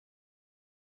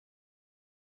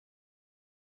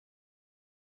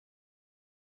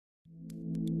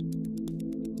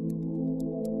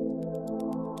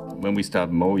When we start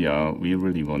MOIA, we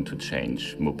really want to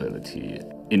change mobility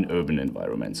in urban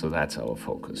environments, so that's our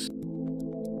focus.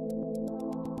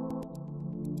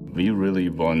 We really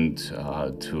want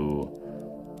to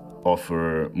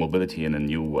offer mobility in a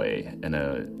new way, in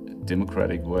a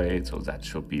democratic way, so that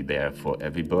should be there for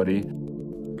everybody.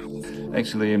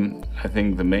 Actually, I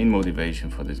think the main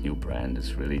motivation for this new brand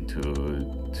is really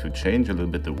to change a little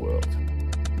bit the world.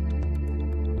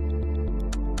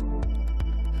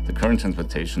 The current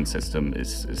transportation system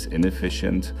is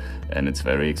inefficient and it's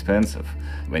very expensive.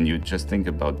 When you just think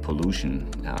about pollution,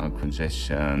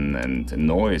 congestion and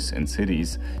noise in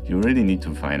cities, you really need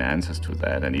to find answers to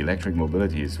that. And electric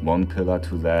mobility is one pillar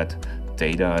to that.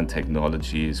 Data and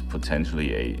technology is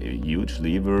potentially a huge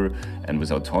lever. And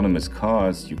with autonomous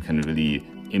cars, you can really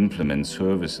implement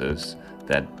services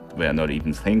that were not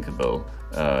even thinkable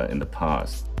in the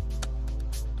past.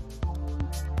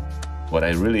 What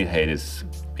I really hate is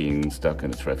being stuck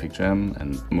in a traffic jam,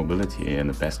 and mobility in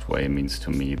the best way means to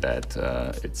me that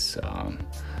it's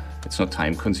not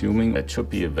time consuming. It should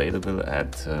be available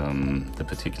at the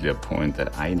particular point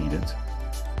that I need it.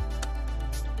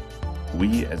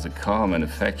 We as a car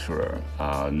manufacturer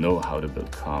know how to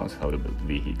build cars, how to build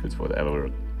vehicles,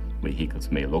 whatever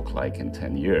vehicles may look like in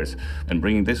 10 years. And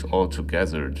bringing this all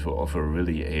together to offer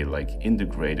really a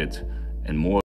integrated and more